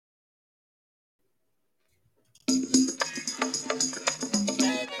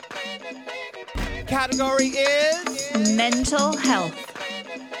Category is mental health.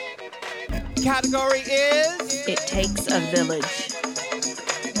 Category is It takes a village.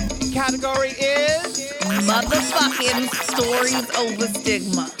 Category is Motherfucking stories over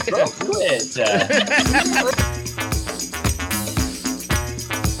stigma. Bro, quit.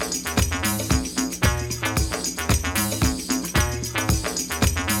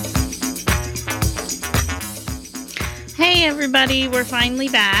 Hey everybody, we're finally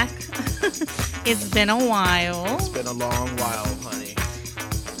back. It's been a while. It's been a long while, honey.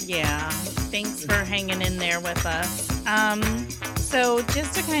 Yeah, thanks for hanging in there with us. So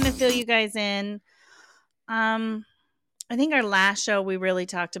just to kind of fill you guys in, I think our last show we really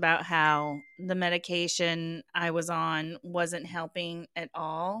talked about how the medication I was on wasn't helping at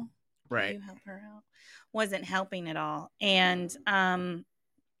all. Right. Can you help her out? Wasn't helping at all. And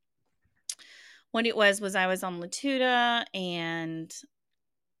what it was I was on Latuda, and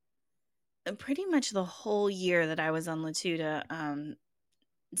pretty much the whole year that I was on Latuda,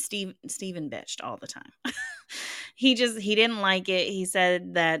 Steven bitched all the time. He didn't like it. He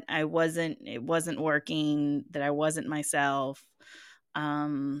said that it wasn't working, that I wasn't myself.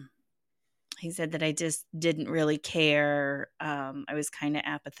 He said that I just didn't really care. I was kind of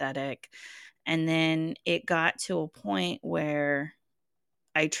apathetic. And then it got to a point where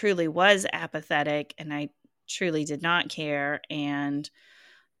I truly was apathetic and I truly did not care. And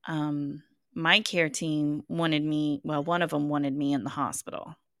my care team wanted me, well, one of them wanted me in the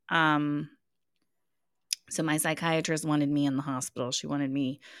hospital. So my psychiatrist wanted me in the hospital. She wanted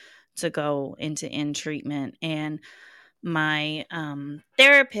me to go into in treatment. And my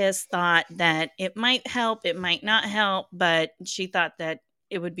therapist thought that it might help, it might not help, but she thought that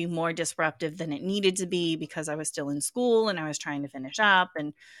it would be more disruptive than it needed to be because I was still in school and I was trying to finish up.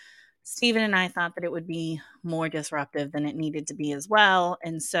 And Steven and I thought that it would be more disruptive than it needed to be as well.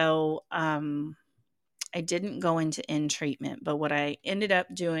 And so I didn't go into in treatment. But what I ended up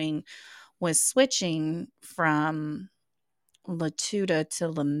doing was switching from Latuda to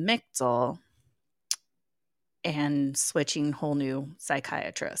Lamictal and switching whole new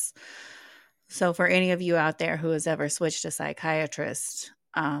psychiatrists. So for any of you out there who has ever switched a psychiatrist,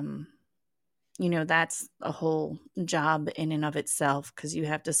 that's a whole job in and of itself, because you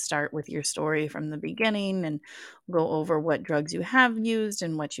have to start with your story from the beginning and go over what drugs you have used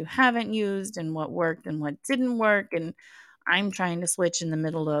and what you haven't used and what worked and what didn't work. And I'm trying to switch in the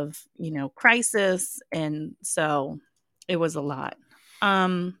middle of, crisis. And so it was a lot.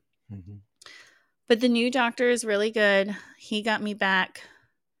 But the new doctor is really good. He got me back.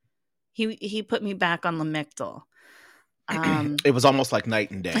 He put me back on Lamictal. It was almost like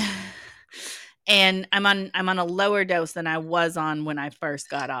night and day. And I'm on a lower dose than I was on when I first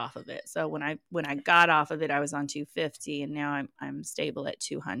got off of it. So when I got off of it, I was on 250, and now I'm stable at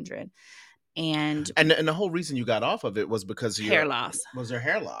 200. And the whole reason you got off of it was because of hair loss. Was there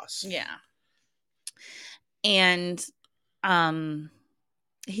hair loss? Yeah. And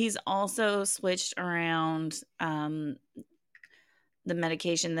he's also switched around the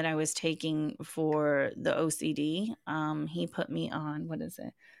medication that I was taking for the OCD. He put me on, what is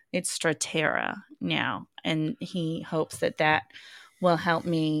it? It's Strattera now. And he hopes that will help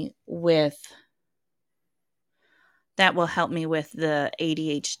me with the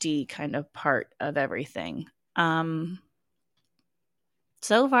ADHD kind of part of everything. So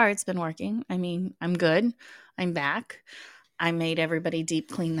far it's been working. I mean, I'm good. I'm back. I made everybody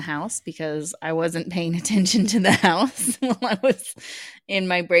deep clean the house because I wasn't paying attention to the house while I was in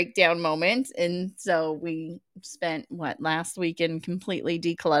my breakdown moment. And so we spent last weekend completely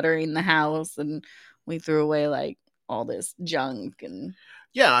decluttering the house, and we threw away like all this junk. And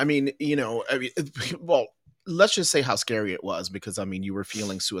yeah, well, let's just say how scary it was, because you were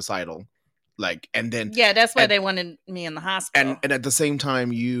feeling suicidal. And then that's why they wanted me in the hospital. And at the same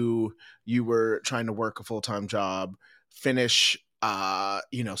time you were trying to work a full-time job, finish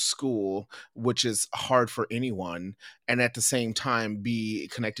school, which is hard for anyone, and at the same time be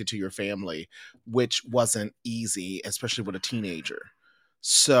connected to your family, which wasn't easy, especially with a teenager.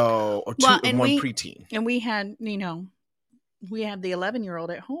 So one preteen. And we had the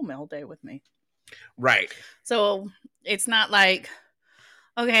 11-year-old at home all day with me. Right. So it's not like,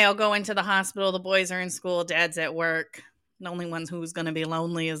 okay, I'll go into the hospital, the boys are in school, dad's at work. The only one who's going to be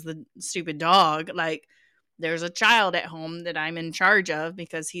lonely is the stupid dog. Like, there's a child at home that I'm in charge of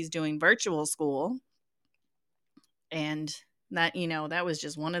because he's doing virtual school. And that, that was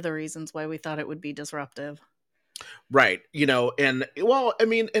just one of the reasons why we thought it would be disruptive. Right. And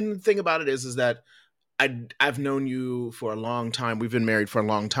the thing about it is that I've known you for a long time. We've been married for a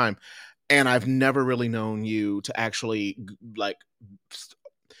long time. And I've never really known you to actually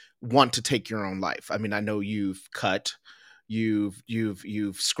want to take your own life. I mean, I know you've cut, you've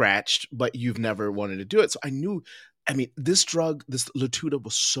scratched, but you've never wanted to do it. So I knew, I mean, this drug, this Latuda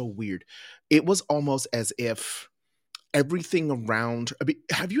was so weird. It was almost as if everything around, I mean,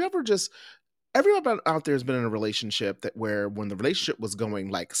 have you ever just, everyone out there has been in a relationship that where when the relationship was going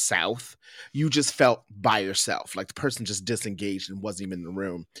like south, you just felt by yourself, like the person just disengaged and wasn't even in the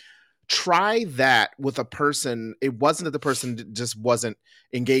room. Try that with a person. It wasn't that the person just wasn't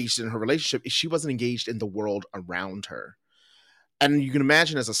engaged in her relationship. She wasn't engaged in the world around her. And you can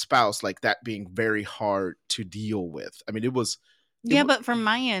imagine as a spouse, like that being very hard to deal with. I mean, it was. Yeah, but from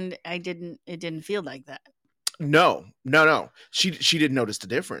my end, it didn't feel like that. No. She didn't notice the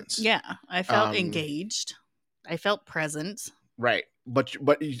difference. Yeah, I felt engaged. I felt present. Right. But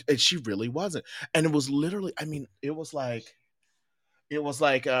she really wasn't. And it was literally, I mean, it was like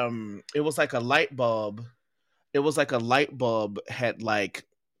a light bulb. It was like a light bulb had like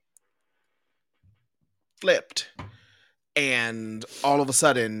flipped, and all of a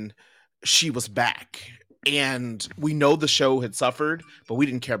sudden she was back. And we know the show had suffered, but we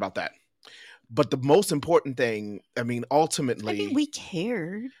didn't care about that. But the most important thing, I mean, ultimately, we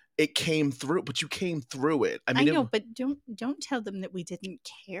cared. It came through, but you came through it. I mean, I know, but don't tell them that we didn't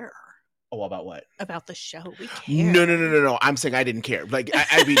care. Oh, about what? About the show. We cared. No. I'm saying I didn't care. Like,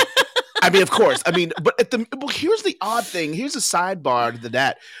 I mean, I mean, of course. I mean, but here's the odd thing. Here's a sidebar to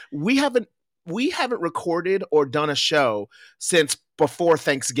that. We haven't recorded or done a show since before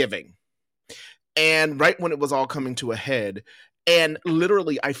Thanksgiving, and right when it was all coming to a head. And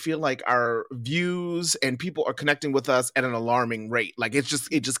literally, I feel like our views and people are connecting with us at an alarming rate. Like it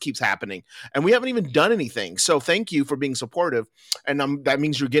just keeps happening, and we haven't even done anything. So thank you for being supportive, and that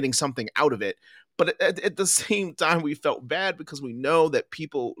means you're getting something out of it. But at the same time, we felt bad because we know that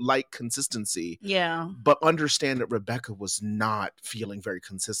people like consistency. Yeah. But understand that Rebecca was not feeling very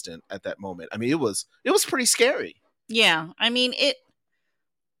consistent at that moment. I mean, it was pretty scary. Yeah. I mean,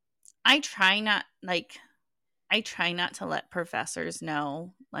 I try not to let professors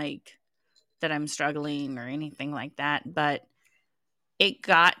know like that I'm struggling or anything like that. But it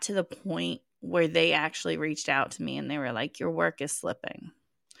got to the point where they actually reached out to me and they were like, your work is slipping.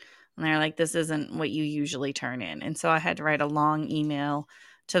 And they're like, this isn't what you usually turn in. And so I had to write a long email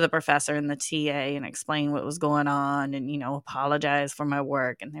to the professor and the TA and explain what was going on and, apologize for my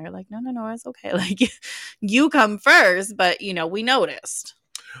work. And they were like, no, it's okay. Like you come first, but we noticed.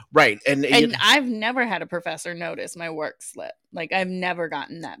 Right. And I've never had a professor notice my work slip. Like I've never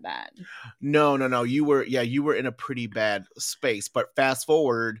gotten that bad. No. You were in a pretty bad space. But fast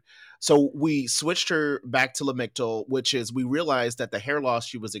forward. So we switched her back to Lamictal, which is we realized that the hair loss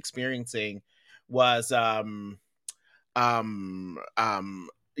she was experiencing was yeah. Can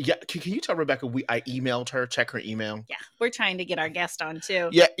you tell Rebecca I emailed her, check her email? Yeah, we're trying to get our guest on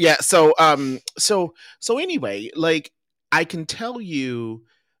too. Yeah. So anyway, like I can tell you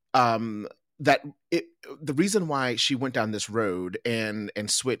that the reason why she went down this road and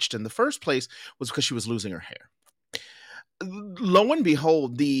switched in the first place was because she was losing her hair. Lo and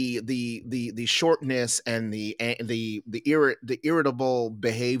behold, the shortness and the irritable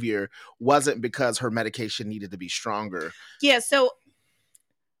behavior wasn't because her medication needed to be stronger. Yeah, so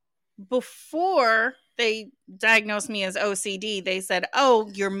before they diagnosed me as OCD, they said,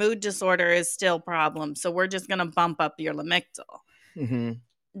 "Oh, your mood disorder is still a problem, so we're just going to bump up your Lamictal." Mm-hmm.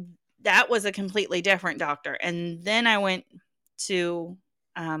 That was a completely different doctor, and then I went to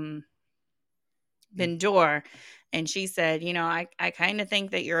Bindor. And she said, I kind of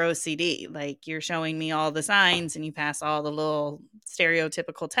think that you're OCD. Like you're showing me all the signs and you pass all the little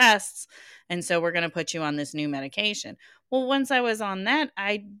stereotypical tests. And so we're going to put you on this new medication. Well, once I was on that,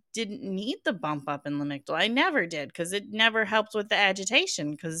 I didn't need the bump up in Lamictal. I never did because it never helped with the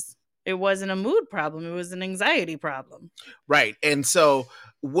agitation because it wasn't a mood problem. It was an anxiety problem. Right. And so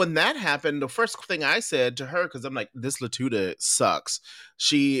when that happened, the first thing I said to her, because I'm like, this Latuda sucks.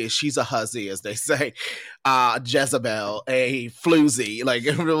 She's a hussy, as they say. Jezebel, a floozy. Like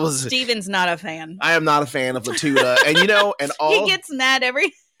it was. Steven's not a fan. I am not a fan of Latuda. And and all he gets mad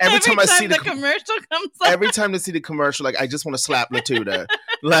every time I see the commercial comes up. Every time I see the commercial, like I just want to slap Latuda.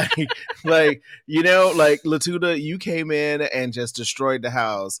 like Latuda, you came in and just destroyed the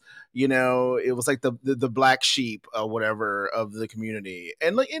house. It was like the black sheep or whatever of the community.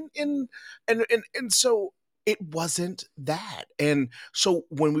 And like and so it wasn't that. And so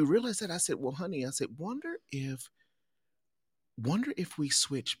when we realized that, I said, well, honey, wonder if we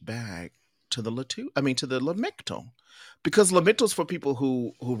switch back to the Lamictal. Because Lamictal's for people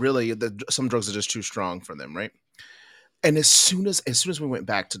who really some drugs are just too strong for them, right? And as soon as we went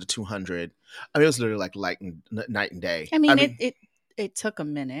back to the 200, I mean, it was literally like night and day. I mean, it took a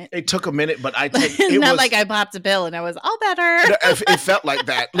minute. It took a minute, but it not was like I popped a pill and I was all better. It felt like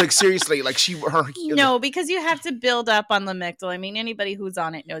that. Like seriously, like No, because you have to build up on Lamictal. I mean, anybody who's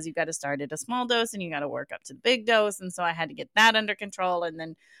on it knows you got to start at a small dose and you got to work up to the big dose. And so I had to get that under control, and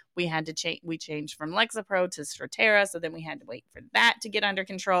then we had to change. We changed from Lexapro to Strattera, so then we had to wait for that to get under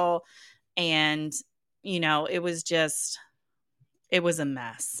control. And it was a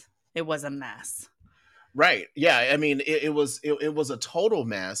mess. It was a mess. Right. Yeah. I mean, it was a total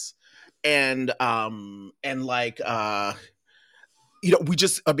mess. And like,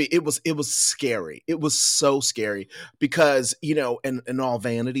 it was scary. It was so scary because, in all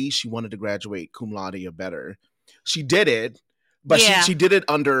vanity, she wanted to graduate cum laude or better. She did it, but she did it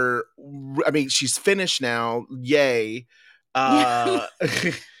under, I mean, she's finished now. Yay. But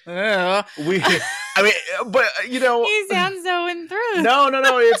you sound so enthused. No,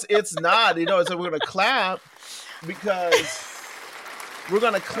 it's not. So we're gonna clap because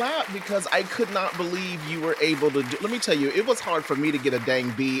I could not believe you were able to do. Let me tell you, it was hard for me to get a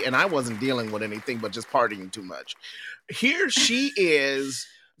dang B, and I wasn't dealing with anything but just partying too much. Here she is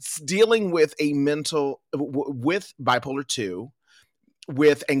dealing with with bipolar 2,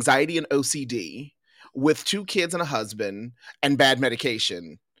 with anxiety and OCD, with 2 kids and a husband, and bad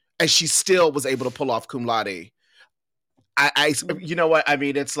medication. And she still was able to pull off cum laude. You know what? I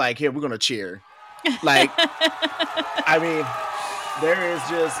mean, it's like, here, we're going to cheer. Like, I mean, there's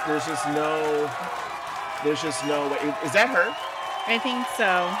just no way. Is that her? I think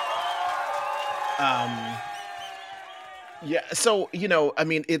so. Yeah. So, I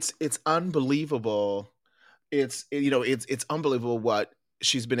mean, it's unbelievable. It's unbelievable what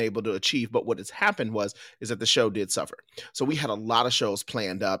she's been able to achieve, but what has happened is that the show did suffer. So we had a lot of shows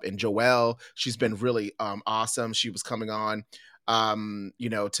planned up, and Joelle, she's been really awesome. She was coming on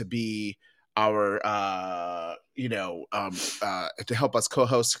to be our to help us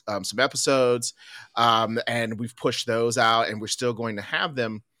co-host some episodes, and we've pushed those out, and we're still going to have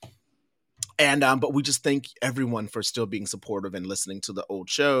them. And but we just thank everyone for still being supportive and listening to the old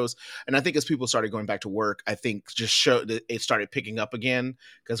shows. And I think as people started going back to work, I think it started picking up again,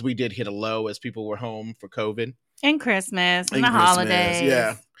 because we did hit a low as people were home for COVID and Christmas and the holidays.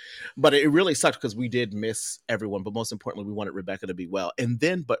 Yeah, but it really sucked because we did miss everyone. But most importantly, we wanted Rebecca to be well. And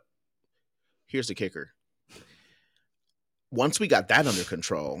then, but here's the kicker: once we got that under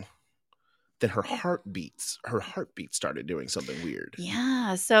control, then her heartbeat started doing something weird.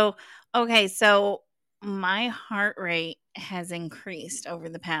 Yeah. So, okay. So my heart rate has increased over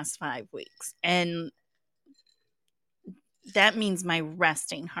the past 5 weeks. And that means my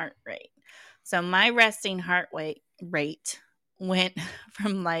resting heart rate. So my resting heart rate went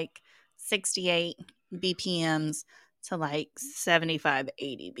from like 68 BPMs to like 75,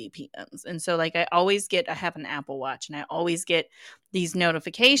 80 BPMs. And so like I have an Apple Watch, and I always get these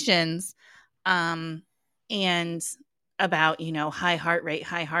notifications and about, high heart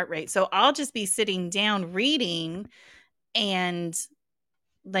rate. So I'll just be sitting down reading, and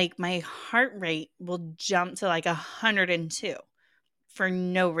like my heart rate will jump to like 102 for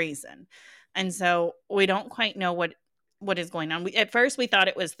no reason. And so we don't quite know what is going on. At first we thought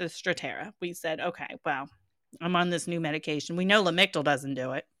it was the Strattera. We said, okay, well, I'm on this new medication. We know Lamictal doesn't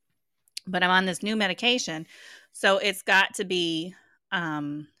do it, but I'm on this new medication. So it's got to be,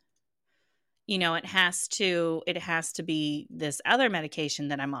 it has to be this other medication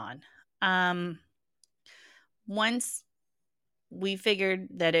that I'm on. Once we figured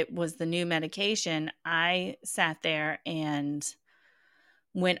that it was the new medication, I sat there and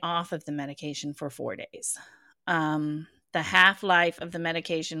went off of the medication for 4 days. The half-life of the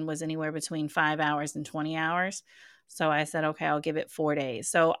medication was anywhere between 5 hours and 20 hours. So I said, okay, I'll give it 4 days.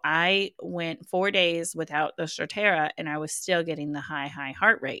 So I went 4 days without the Strattera, and I was still getting the high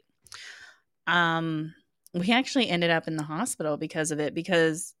heart rate. We actually ended up in the hospital because of it,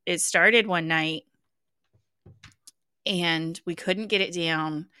 because it started one night and we couldn't get it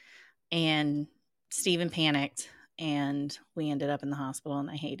down, and Steven panicked, and we ended up in the hospital, and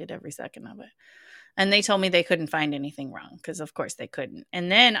I hated every second of it. And they told me they couldn't find anything wrong, because of course they couldn't.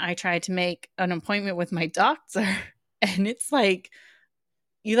 And then I tried to make an appointment with my doctor, and it's like,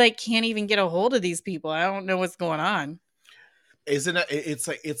 you like can't even get a hold of these people. I don't know what's going on. Isn't it? It's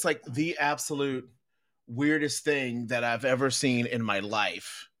like the absolute weirdest thing that I've ever seen in my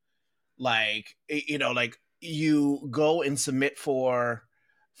life. Like, like you go and submit for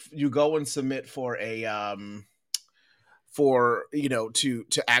a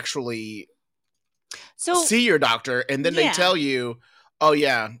to actually see your doctor, and then they tell you, oh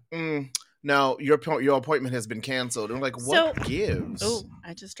yeah, no, your appointment has been canceled. And I'm like, what gives? Oh,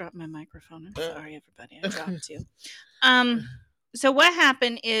 I just dropped my microphone. I'm sorry, everybody. I dropped you. So what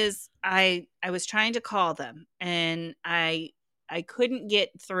happened is I was trying to call them, and I couldn't get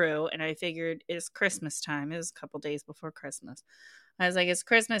through, and I figured it's Christmas time. It was a couple days before Christmas. I was like, it's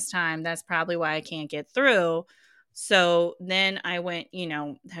Christmas time. That's probably why I can't get through. So then I went,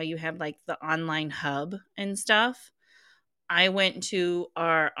 how you have like the online hub and stuff. I went to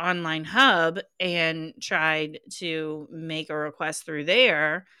our online hub and tried to make a request through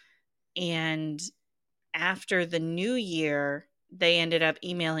there. And after the new year, they ended up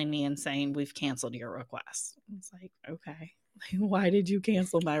emailing me and saying, we've canceled your request. It's like, okay. Why did you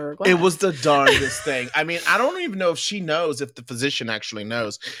cancel my request? It was the darndest thing. I mean, I don't even know if she knows, if the physician actually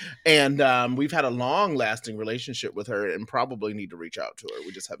knows. And we've had a long-lasting relationship with her and probably need to reach out to her.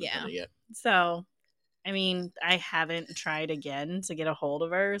 We just haven't done it yet. So, I mean, I haven't tried again to get a hold of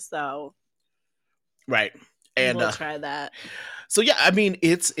her, so right. And we'll try that. So yeah, I mean,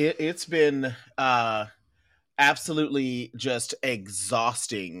 it's been absolutely just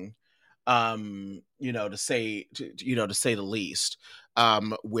exhausting, to say the least,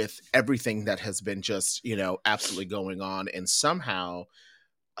 with everything that has been just, absolutely going on. And somehow,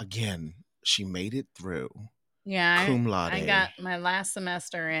 again, she made it through. Yeah, cum laude. I got my last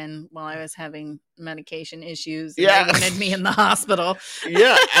semester in while I was having medication issues. And they wanted me in the hospital.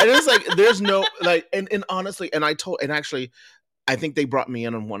 Yeah, and it's like there's no and honestly, and actually, I think they brought me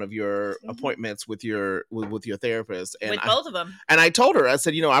in on one of your appointments with your therapist, and with both of them. And I told her, I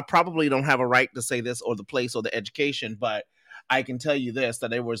said, I probably don't have a right to say this or the place or the education, but I can tell you this: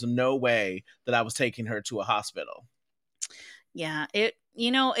 that there was no way that I was taking her to a hospital. Yeah, it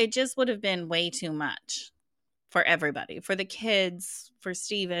just would have been way too much for everybody, for the kids, for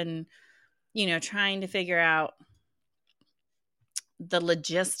Steven, trying to figure out the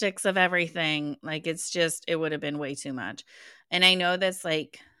logistics of everything. Like, it would have been way too much. And I know that's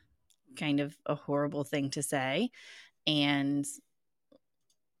like kind of a horrible thing to say. And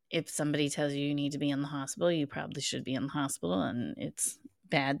if somebody tells you need to be in the hospital, you probably should be in the hospital. And it's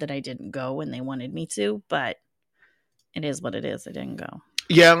bad that I didn't go when they wanted me to, but it is what it is. I didn't go.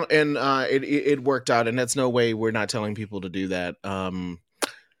 Yeah, and it worked out, and that's no way we're not telling people to do that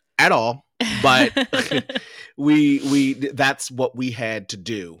at all. But we that's what we had to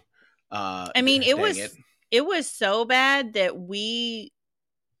do. I mean, it was so bad that we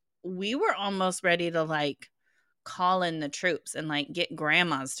were almost ready to like call in the troops and like get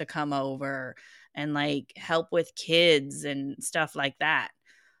grandmas to come over and like help with kids and stuff like that.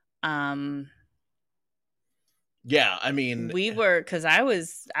 Yeah, I mean, we were, because I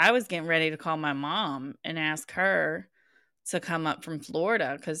was getting ready to call my mom and ask her to come up from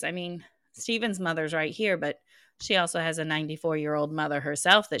Florida, because I mean, Steven's mother's right here, but she also has a 94-year-old mother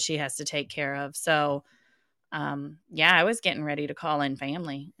herself that she has to take care of. So yeah, I was getting ready to call in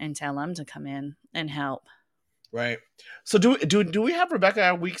family and tell them to come in and help. Right. So do we have Rebecca,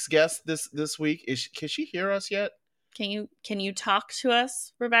 our week's guest this week? Can she hear us yet? Can you talk to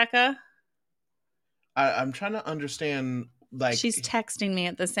us, Rebecca? I'm trying to understand. Like, she's texting me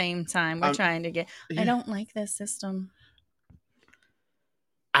at the same time. We're trying to get. Yeah. I don't like this system.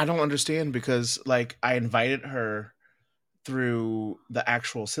 I don't understand, because like I invited her through the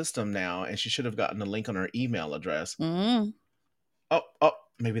actual system now, and she should have gotten a link on her email address. Mm. Oh,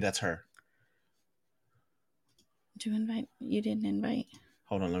 maybe that's her. Did you invite? You didn't invite.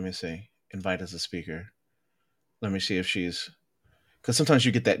 Hold on, let me see. Invite as a speaker. Let me see if she's, because sometimes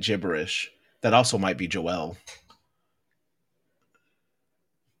you get that gibberish. That also might be Joelle.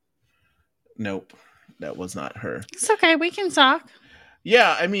 Nope, that was not her. It's okay, we can talk.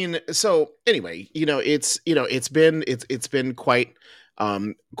 Yeah, I mean, so anyway, it's been quite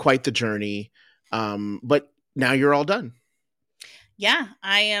the journey, but now you're all done. Yeah,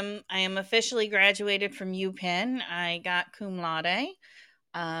 I am officially graduated from UPenn. I got cum laude.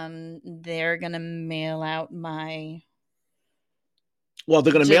 They're gonna mail out my. Well,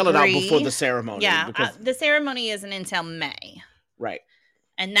 they're gonna mail it out before the ceremony. Yeah, because the ceremony isn't until May. Right.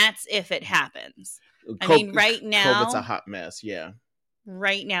 And that's if it happens. I mean, right now, COVID's a hot mess. Yeah.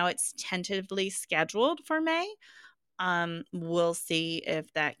 Right now, it's tentatively scheduled for May. We'll see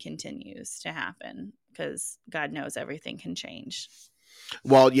if that continues to happen, because God knows everything can change.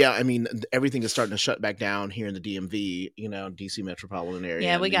 Well, yeah, I mean, everything is starting to shut back down here in the DMV, DC metropolitan area.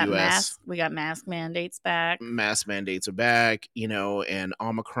 Yeah, we got mask mandates back. Mask mandates are back, and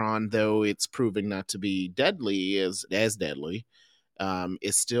Omicron, though it's proving not to be deadly, as deadly,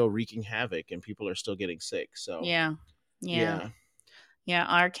 is still wreaking havoc, and people are still getting sick. So yeah,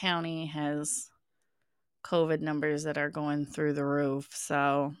 our county has COVID numbers that are going through the roof.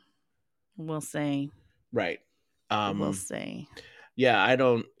 So we'll see. Right. We'll see. Yeah, I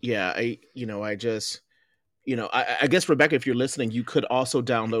don't. Yeah, I just. you know, I guess, Rebecca, if you're listening, you could also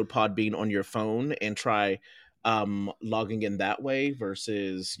download Podbean on your phone and try logging in that way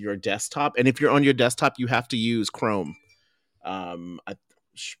versus your desktop. And if you're on your desktop, you have to use Chrome. I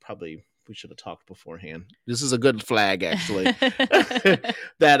we should have talked beforehand. This is a good flag, actually.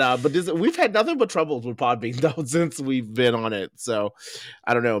 But we've had nothing but troubles with Podbean though since we've been on it. So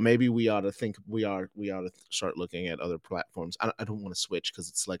I don't know. Maybe we ought to start looking at other platforms. I don't want to switch because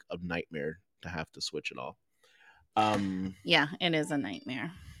it's like a nightmare to have to switch it all. Yeah, it is a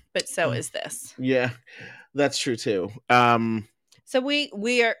nightmare, but so is this. Yeah, that's true too. So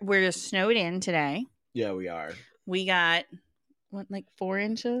we're snowed in today. Yeah, we are. We got like 4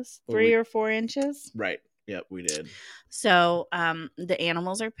 inches, 3 or 4 inches. Right. Yep, we did. So the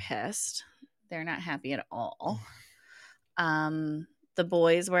animals are pissed. They're not happy at all. The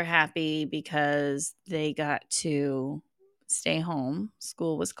boys were happy because they got to stay home.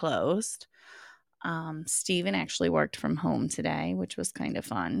 School was closed. Steven actually worked from home today, which was kind of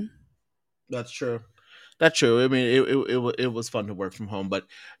fun. That's true. That's true. I mean, it was fun to work from home, but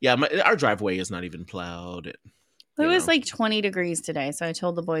yeah, our driveway is not even plowed. It was like 20 degrees today, so I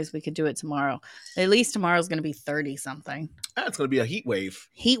told the boys we could do it tomorrow. At least tomorrow's going to be 30 something. It's going to be a heat wave.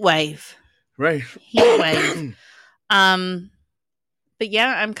 Heat wave. Right. Heat wave. But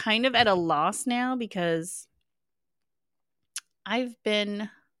yeah, I'm kind of at a loss now because I've been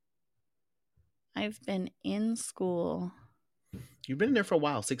in school. You've been there for a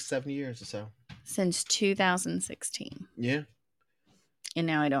while, 6-7 years or so. Since 2016. Yeah. And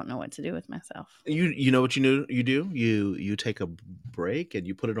now I don't know what to do with myself. You know what you do? You take a break and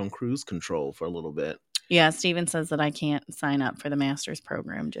you put it on cruise control for a little bit. Yeah, Steven says that I can't sign up for the master's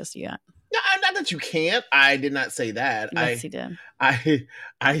program just yet. No, not that you can't. I did not say that. Yes, he did. I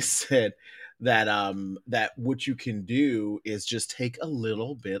said that what you can do is just take a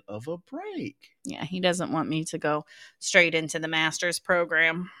little bit of a break. Yeah, he doesn't want me to go straight into the master's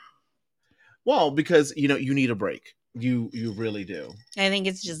program. Well, because you need a break. You really do. I think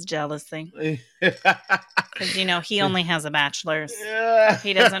it's just jealousy. Because he only has a bachelor's.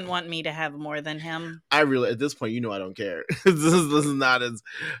 He doesn't want me to have more than him. I really, at this point, I don't care. this is not as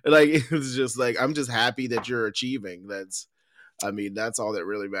like, it's just like, I'm just happy that you're achieving. That's all that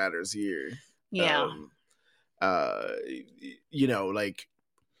really matters here. Yeah. Like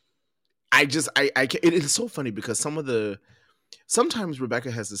I it is so funny because sometimes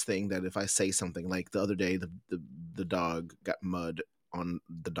Rebecca has this thing that if I say something like the other day, the dog got mud on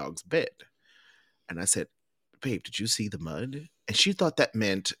the dog's bed. And I said, babe, did you see the mud? And she thought that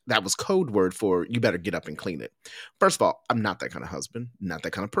meant that was code word for you better get up and clean it. First of all, I'm not that kind of husband, not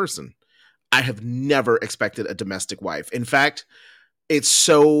that kind of person. I have never expected a domestic wife. In fact, it's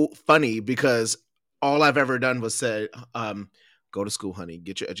so funny because all I've ever done was say, go to school, honey,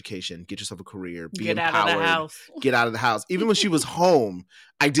 get your education, get yourself a career, be empowered, out of the house. Get out of the house. Even when she was home,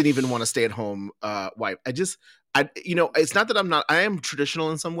 I didn't even want to stay at home wife. It's not that I am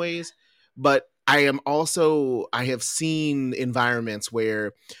traditional in some ways, but I have seen environments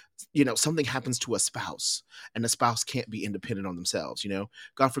where, something happens to a spouse and the spouse can't be independent on themselves,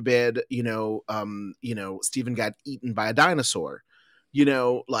 God forbid, Stephen got eaten by a dinosaur, she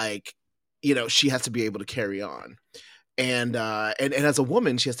has to be able to carry on. And as a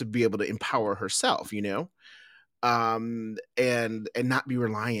woman, she has to be able to empower herself, and not be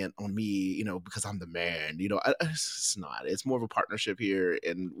reliant on me, because I'm the man, it's more of a partnership here.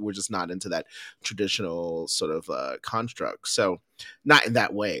 And we're just not into that traditional sort of construct. So not in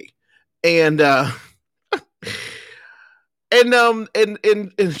that way. And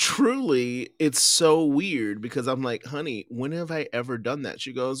truly it's so weird because I'm like, honey, when have I ever done that?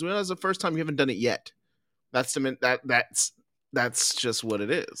 She goes, well, that's the first time you haven't done it yet. That's just what it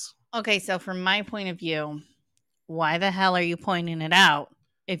is. Okay, so from my point of view, why the hell are you pointing it out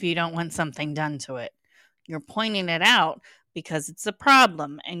if you don't want something done to it? You're pointing it out because it's a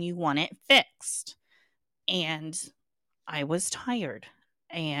problem and you want it fixed. And I was tired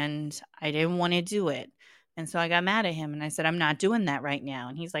and I didn't want to do it. And so I got mad at him and I said, I'm not doing that right now.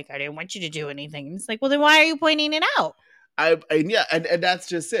 And he's like, I didn't want you to do anything. And it's like, well, then why are you pointing it out? And that's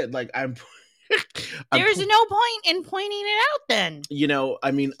just it. Like there's no point in pointing it out then.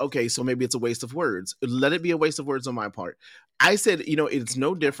 Okay, so maybe it's a waste of words. Let it be a waste of words on my part. I said, it's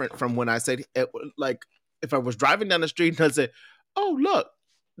no different from when I said, like, if I was driving down the street and I said, oh, look,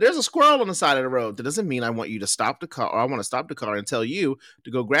 there's a squirrel on the side of the road. That doesn't mean I want you to stop the car, or I want to stop the car and tell you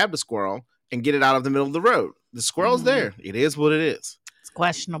to go grab the squirrel and get it out of the middle of the road. The squirrel's there. It is what it is. It's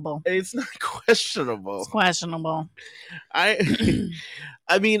questionable. It's not questionable. It's questionable.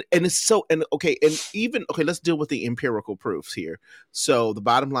 I mean, and it's so, and okay, and even, okay, let's deal with the empirical proofs here. So the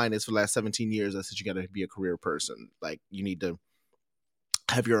bottom line is, for the last 17 years, I said you got to be a career person. Like, you need to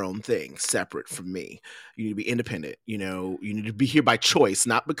have your own thing separate from me. You need to be independent. You know, you need to be here by choice,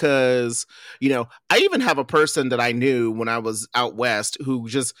 not because, you know, I even have a person that I knew when I was out west who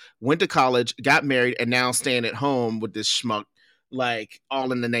just went to college, got married, and now staying at home with this schmuck, like,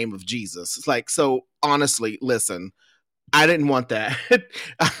 all in the name of Jesus. It's like, so honestly, listen, I didn't want that.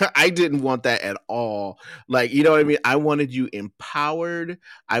 I didn't want that at all. Like, you know what I mean? I wanted you empowered.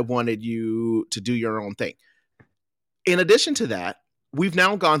 I wanted you to do your own thing. In addition to that, we've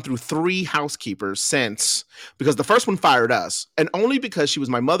now gone through 3 housekeepers since, because the first one fired us, and only because she was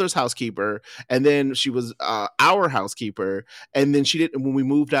my mother's housekeeper, and then she was our housekeeper, and then she didn't. When we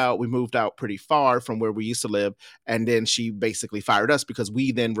moved out pretty far from where we used to live, and then she basically fired us because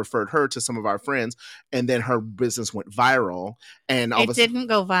we then referred her to some of our friends, and then her business went viral, and all It didn't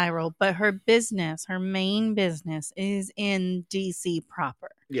go viral, but her main business, is in DC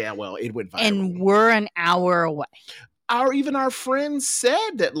proper. Yeah, well, it went viral, and we're an hour away. Even our friends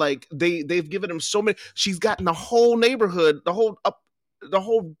said that, like, they've given him so many. She's gotten the whole neighborhood, the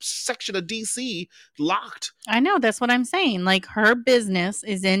whole section of DC locked. I know, that's what I'm saying. Like, her business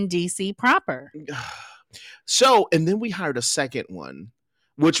is in DC proper. So, and then we hired a second one,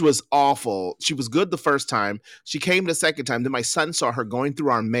 which was awful. She was good the first time. She came the second time. Then my son saw her going through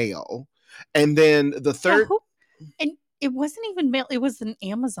our mail, and then the third. And it wasn't even mail. It was an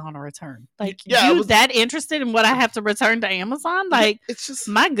Amazon return. Like, yeah, you that interested in what I have to return to Amazon? Like, it's just,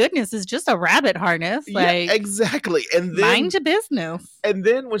 my goodness, it's just a rabbit harness. Like, yeah, exactly. And then, mind your business. And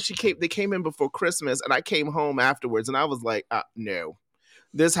then when they came in before Christmas, and I came home afterwards, and I was like, no.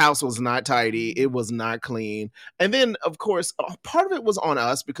 This house was not tidy. It was not clean. And then, of course, part of it was on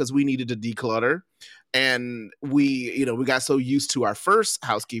us because we needed to declutter. And we got so used to our first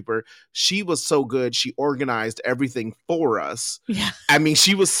housekeeper. She was so good. She organized everything for us. Yeah. I mean,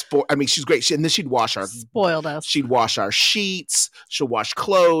 she's great. And then she'd wash spoiled us. She'd wash our sheets. She'll wash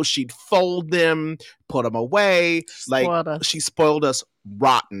clothes. She'd fold them, put them away. She spoiled us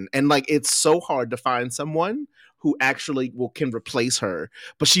rotten. And like, it's so hard to find someone who actually can replace her,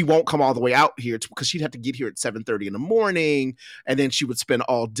 but she won't come all the way out here because she'd have to get here at 7:30 in the morning, and then she would spend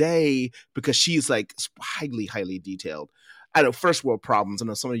all day because she's like highly, highly detailed. I know, first world problems. I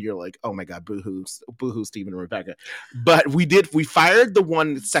know some of you are like, "Oh my god, boohoo, Stephen and Rebecca," but we fired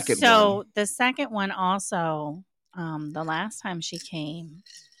the second one. So the second one also, the last time she came,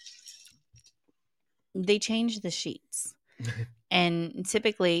 they changed the sheets. And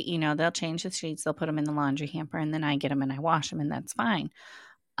typically, they'll change the sheets, they'll put them in the laundry hamper, and then I get them and I wash them, and that's fine.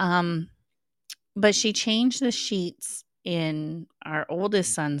 But she changed the sheets in our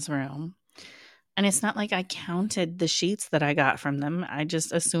oldest son's room, and it's not like I counted the sheets that I got from them. I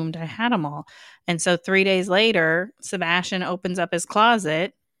just assumed I had them all. And so 3 days later, Sebastian opens up his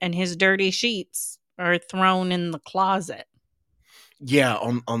closet, and his dirty sheets are thrown in the closet. Yeah,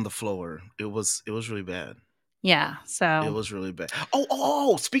 on the floor. It was really bad. Yeah, so it was really bad.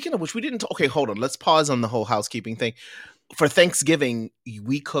 Oh, speaking of which, we didn't. Okay, hold on. Let's pause on the whole housekeeping thing. For Thanksgiving,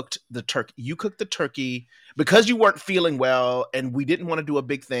 we cooked the turkey. You cooked the turkey because you weren't feeling well, and we didn't want to do a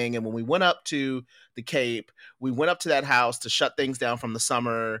big thing. And when we went up to the Cape, we went up to that house to shut things down from the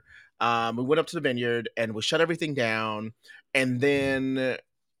summer. We went up to the vineyard and we shut everything down. And then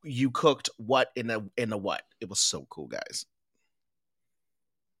you cooked what in a what? It was so cool, guys.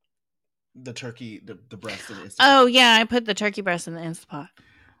 The turkey, the breast in the Instapot. Oh, yeah, I put the turkey breast in the Instapot.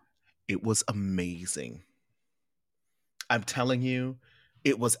 It was amazing. I'm telling you,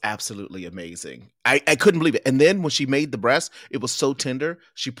 it was absolutely amazing. I couldn't believe it. And then when she made the breast, it was so tender.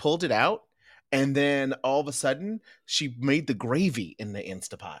 She pulled it out, and then all of a sudden, she made the gravy in the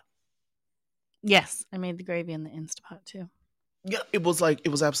Instapot. Yes, I made the gravy in the Instapot too. Yeah, it was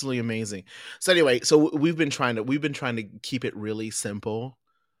absolutely amazing. So anyway, so we've been trying to keep it really simple.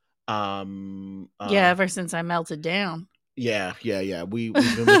 Ever since I melted down. Yeah. We've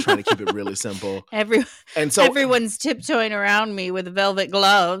been trying to keep it really simple. Everyone's tiptoeing around me with velvet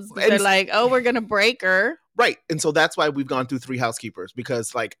gloves. They're like, "Oh, we're gonna break her." Right, and so that's why we've gone through 3 housekeepers,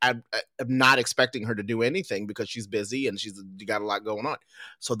 because like I'm not expecting her to do anything because she's busy and she's got a lot going on.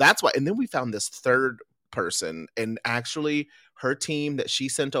 So that's why. And then we found this third person, and actually her team that she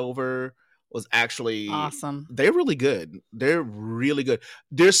sent over was actually awesome. They're really good. They're really good.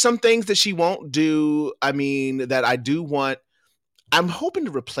 There's some things that she won't do. I mean, that I do want. I'm hoping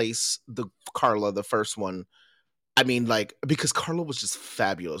to replace the Carla, the first one. I mean, like, because Carla was just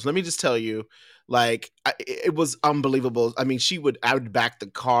fabulous. Let me just tell you, like, it was unbelievable. I mean, I would back the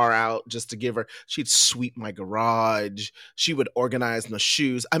car out just to give her, she'd sweep my garage. She would organize my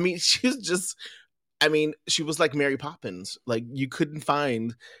shoes. I mean, she was like Mary Poppins. Like, you couldn't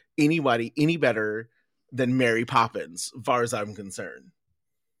find anybody any better than Mary Poppins, as far as I'm concerned.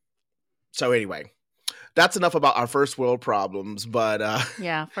 So anyway, that's enough about our first world problems, but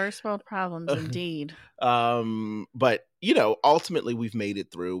yeah, first world problems indeed. But ultimately we've made it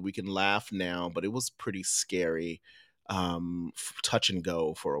through. We can laugh now, but it was pretty scary, touch and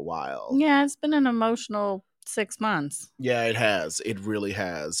go for a while. Yeah, it's been an emotional 6 months. Yeah, it has. It really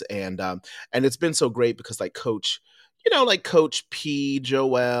has. And it's been so great because like Coach P,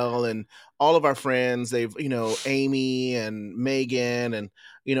 Joelle, and all of our friends, they've, Amy and Megan, and,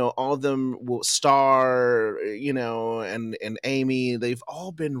 all of them will Star, and Amy, they've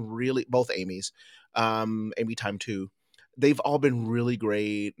all been really, both Amy's, Amy Time 2, they've all been really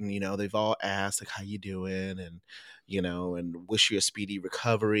great. And, they've all asked like, how you doing? And, and wish you a speedy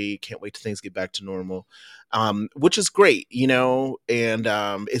recovery. Can't wait till things get back to normal. Which is great, and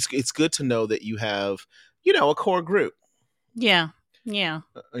it's good to know that you have, a core group. Yeah.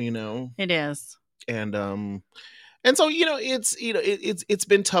 It is. And so, it's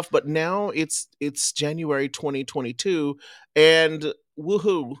been tough, but now it's January 2022, and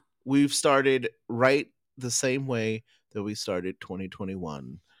woohoo, we've started right the same way that we started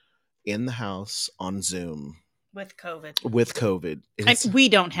 2021, in the house on Zoom. With COVID. We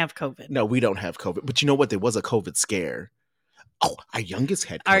don't have COVID. No, we don't have COVID. But you know what? There was a COVID scare. Oh, our youngest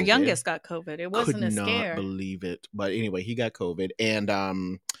had COVID. Our youngest got COVID. It wasn't a scare. Could not believe it. But anyway, he got COVID,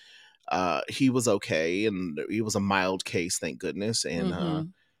 and he was okay, and he was a mild case, thank goodness.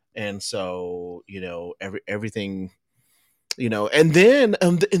 And and so everything, and then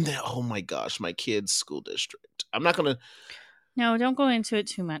oh my gosh, my kid's school district. I'm not gonna. No, don't go into it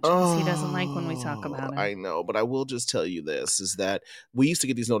too much because he doesn't like when we talk about it. I know, but I will just tell you this, is that we used to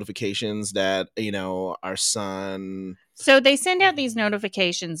get these notifications that, our son. So they send out these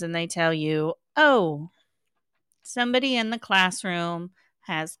notifications and they tell you, oh, somebody in the classroom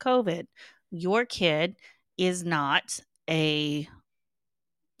has COVID. Your kid is not a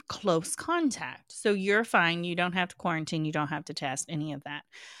close contact. So you're fine. You don't have to quarantine. You don't have to test, any of that.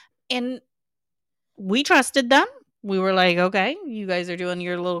 And we trusted them. We were like, okay, you guys are doing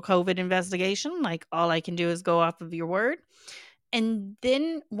your little COVID investigation. Like, all I can do is go off of your word. And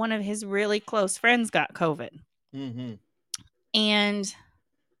then one of his really close friends got COVID. Mm-hmm. And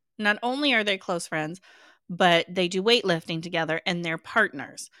not only are they close friends, but they do weightlifting together and they're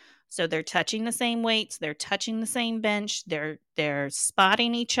partners. So they're touching the same weights. They're touching the same bench. They're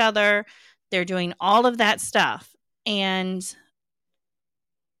spotting each other. They're doing all of that stuff. And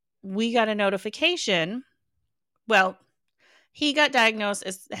we got a notification. Well, he got diagnosed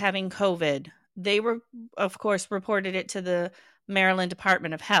as having COVID. They were, of course, reported it to the Maryland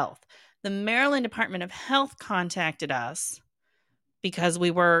Department of Health. The Maryland Department of Health contacted us because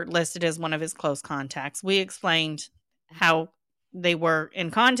we were listed as one of his close contacts. We explained how they were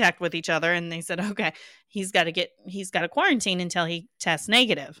in contact with each other, and they said, okay, he's got to quarantine until he tests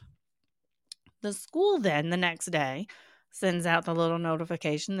negative. The school then, the next day, sends out the little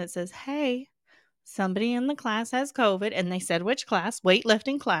notification that says, hey, somebody in the class has COVID, and they said which class,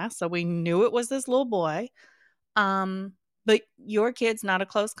 weightlifting class, so we knew it was this little boy. But your kid's not a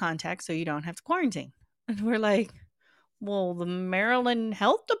close contact, so you don't have to quarantine. And we're like, well, the Maryland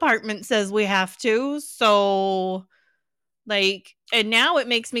Health Department says we have to, so like, and now it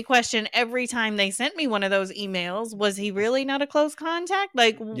makes me question every time they sent me one of those emails, was he really not a close contact?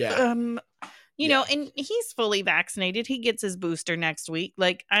 Like, yeah. You know, and he's fully vaccinated. He gets his booster next week.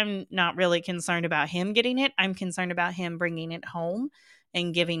 Like, I'm not really concerned about him getting it. I'm concerned about him bringing it home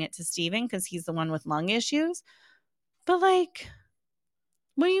and giving it to Steven because he's the one with lung issues. But, like,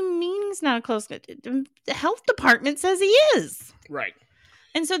 what do you mean he's not a close? The health department says he is. Right.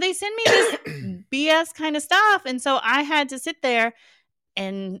 And so they send me this BS kind of stuff. And so I had to sit there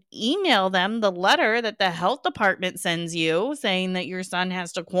and email them the letter that the health department sends you saying that your son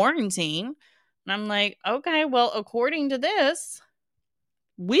has to quarantine. And I'm like, okay, well, according to this,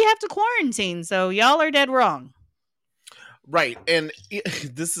 we have to quarantine. So y'all are dead wrong. Right. And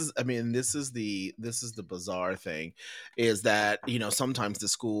this is the bizarre thing is that, you know, sometimes the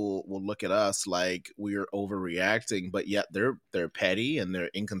school will look at us like we're overreacting, but yet they're petty and they're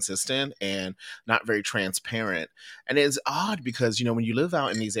inconsistent and not very transparent. And it's odd because, you know, when you live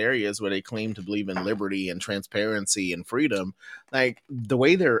out in these areas where they claim to believe in liberty and transparency and freedom, like the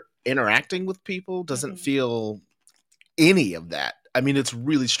way they're interacting with people doesn't feel any of that. I mean, it's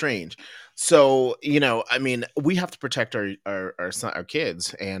really strange. So, I mean, we have to protect our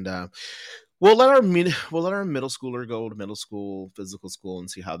kids, and we'll let our middle schooler go to middle school, physical school, and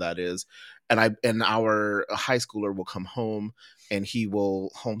see how that is. And our high schooler will come home and he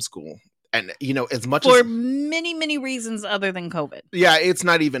will homeschool. And as much for as many, many reasons other than COVID. Yeah, it's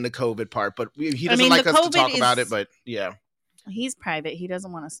not even the COVID part, but he doesn't like us to talk about it. But yeah, he's private. He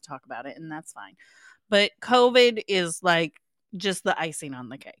doesn't want us to talk about it, and that's fine. But COVID is like just the icing on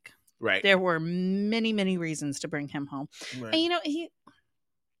the cake. Right. There were many, many reasons to bring him home. Right.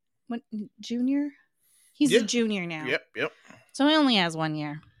 And junior? He's a junior now. Yep. So he only has 1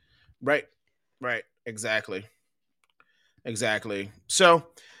 year. Right. Exactly. So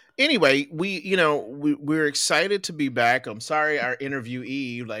anyway, we're excited to be back. I'm sorry our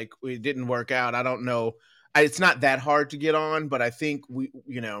interviewee, it didn't work out. I don't know. It's not that hard to get on, but I think we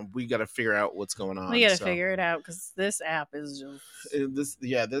got to figure out what's going on. We got to figure it out because this app is just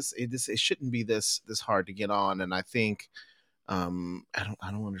it shouldn't be this hard to get on, and I think I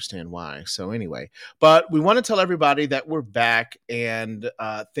don't understand why. So anyway, but we want to tell everybody that we're back, and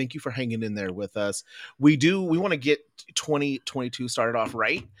thank you for hanging in there with us. We want to get 2022 started off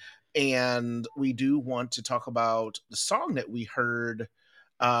right, and we do want to talk about the song that we heard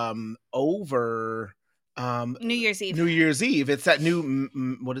over New Year's Eve. It's that new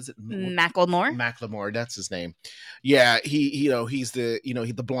what is it? Macklemore. That's his name. Yeah, he's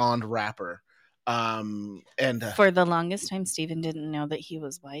the blonde rapper. And for the longest time, Steven didn't know that he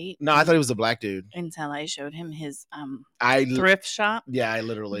was white. No, I thought he was a black dude until I showed him his thrift shop. Yeah, I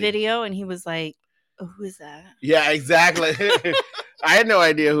literally video, and he was like, oh, "Who is that?" Yeah, exactly. I had no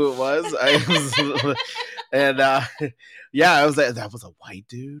idea who it was. And I was like, that was a white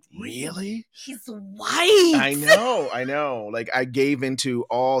dude? Really? He's white. I know. Like, I gave into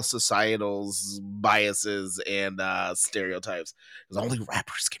all societal's biases and stereotypes. Because only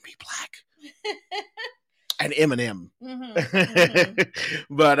rappers can be black. And Eminem. Mm-hmm.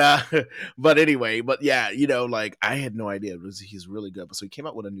 But anyway, I had no idea. He's really good. So he came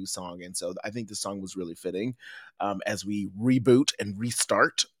out with a new song. And so I think the song was really fitting as we reboot and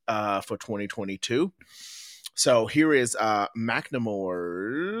restart for 2022. So here is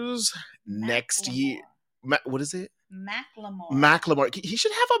Macklemore's Next Year. What is it? Macklemore. He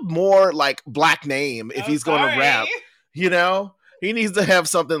should have a more black name if he's going to rap. He needs to have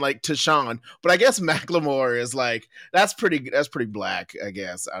something like Tashawn. But I guess Macklemore is that's pretty black, I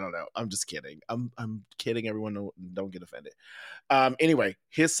guess. I don't know. I'm just kidding. I'm kidding. Everyone don't get offended. Anyway,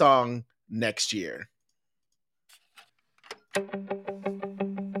 his song Next Year.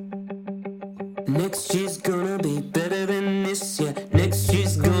 Next year's gonna be better than this year. Next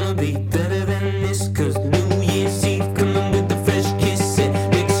year's gonna be better than this. Cause New Year's Eve coming with the fresh kiss.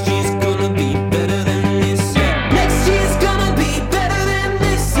 Next year's gonna be better than this year. Next year's gonna be better than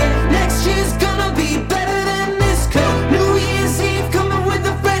this year. Next year's gonna be better than this. Cause New Year's Eve coming with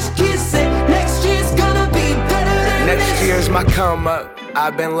the fresh kiss. Next year's gonna be better than this. Next year's my come up.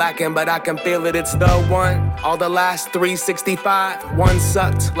 I've been lacking, but I can feel it, it's the one. All the last 365, one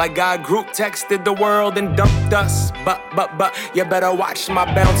sucked. Like God group texted the world and dumped us. But, you better watch my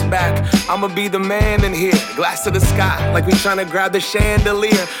bounce back. I'ma be the man in here, glass to the sky, like we tryna grab the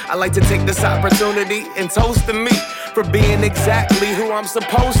chandelier. I like to take this opportunity and toast to me for being exactly who I'm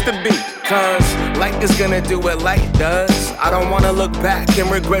supposed to be. Cause life is gonna do what life does. I don't wanna look back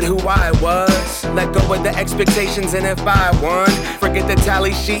and regret who I was. Let go of the expectations, and if I won, forget the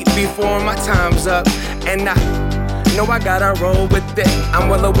tally sheet before my time's up. And I know I gotta roll with it. I'm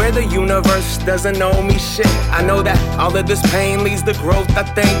well aware the universe doesn't owe me shit. I know that all of this pain leads to growth. I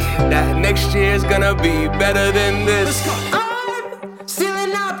think that next year's gonna be better than this. I'm still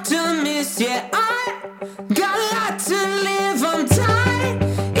an optimist, yeah. I got a lot to live, I'm tired.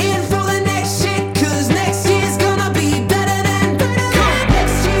 In for the next shit, cause next year's gonna be better than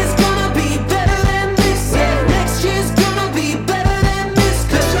next year's gonna be better than this, yeah. Next year's gonna be better than this.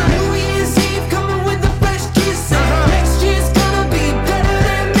 Cause New Year's Eve coming with a fresh kiss. Next year's gonna be better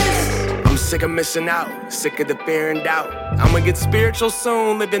than this. I'm sick of missing out, sick of the fear and doubt. I'ma get spiritual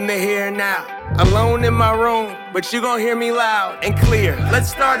soon, living the here and now. Alone in my room, but you gon' hear me loud and clear. Let's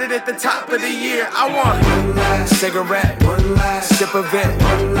start it at the top of the year. I want one last cigarette, one last sip of it,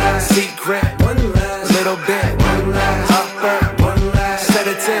 one last secret, one last little bit, one last upper, one last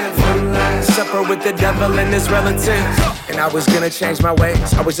sedative, one last supper with the devil and his relatives. And I was gonna change my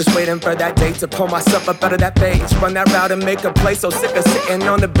ways. I was just waiting for that day to pull myself up out of that phase. Run that route and make a play. So sick of sitting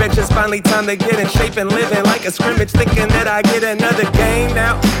on the bench. It's finally time to get in shape and living like a scrimmage, thinking that I get another game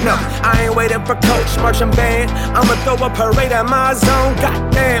now. No, I ain't waiting for coach, marching band. I'ma throw a parade at my zone.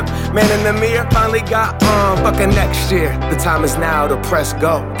 Goddamn, man in the mirror finally got on. Fucking next year, the time is now to press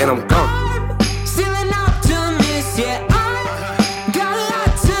go, and I'm gone. Still an optimist, yeah. I got a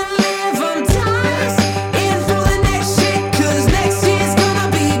lot to live. I'm dying in for the next shit, 'cause next year's gonna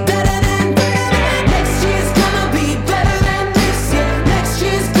be better than next year's gonna be better than this, yeah. Next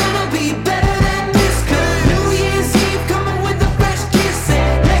year's gonna be better than this, 'cause New Year's Eve coming with a fresh kiss,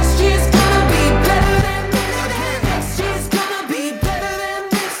 and next year's gonna be better than this. Next year's gonna be better than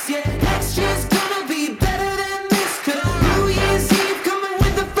this, yeah. Next year's gonna be better than this, 'cause New Year's Eve coming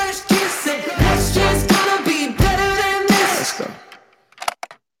with a fresh kiss, and next year's gonna be better than this. Let's go.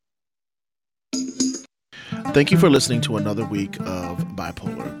 Thank you for listening to another week of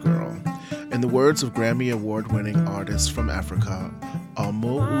Bipolar Girl. In the words of Grammy Award-winning artist from Africa,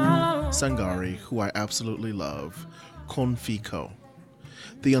 Almou Sangari, who I absolutely love, Konfiko,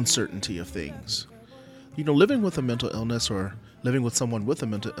 the uncertainty of things. You know, living with a mental illness or living with someone with a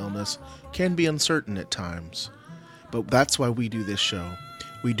mental illness can be uncertain at times. But that's why we do this show.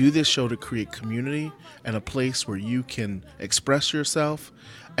 We do this show to create community and a place where you can express yourself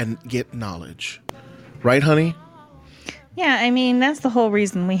and get knowledge. Right, honey? Yeah, I mean, that's the whole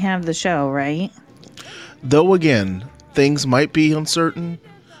reason we have the show, right? Though again, things might be uncertain,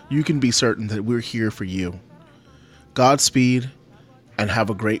 you can be certain that we're here for you. Godspeed and have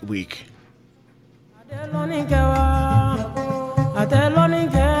a great week. Ateloninke,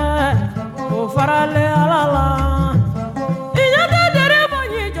 o farale alala.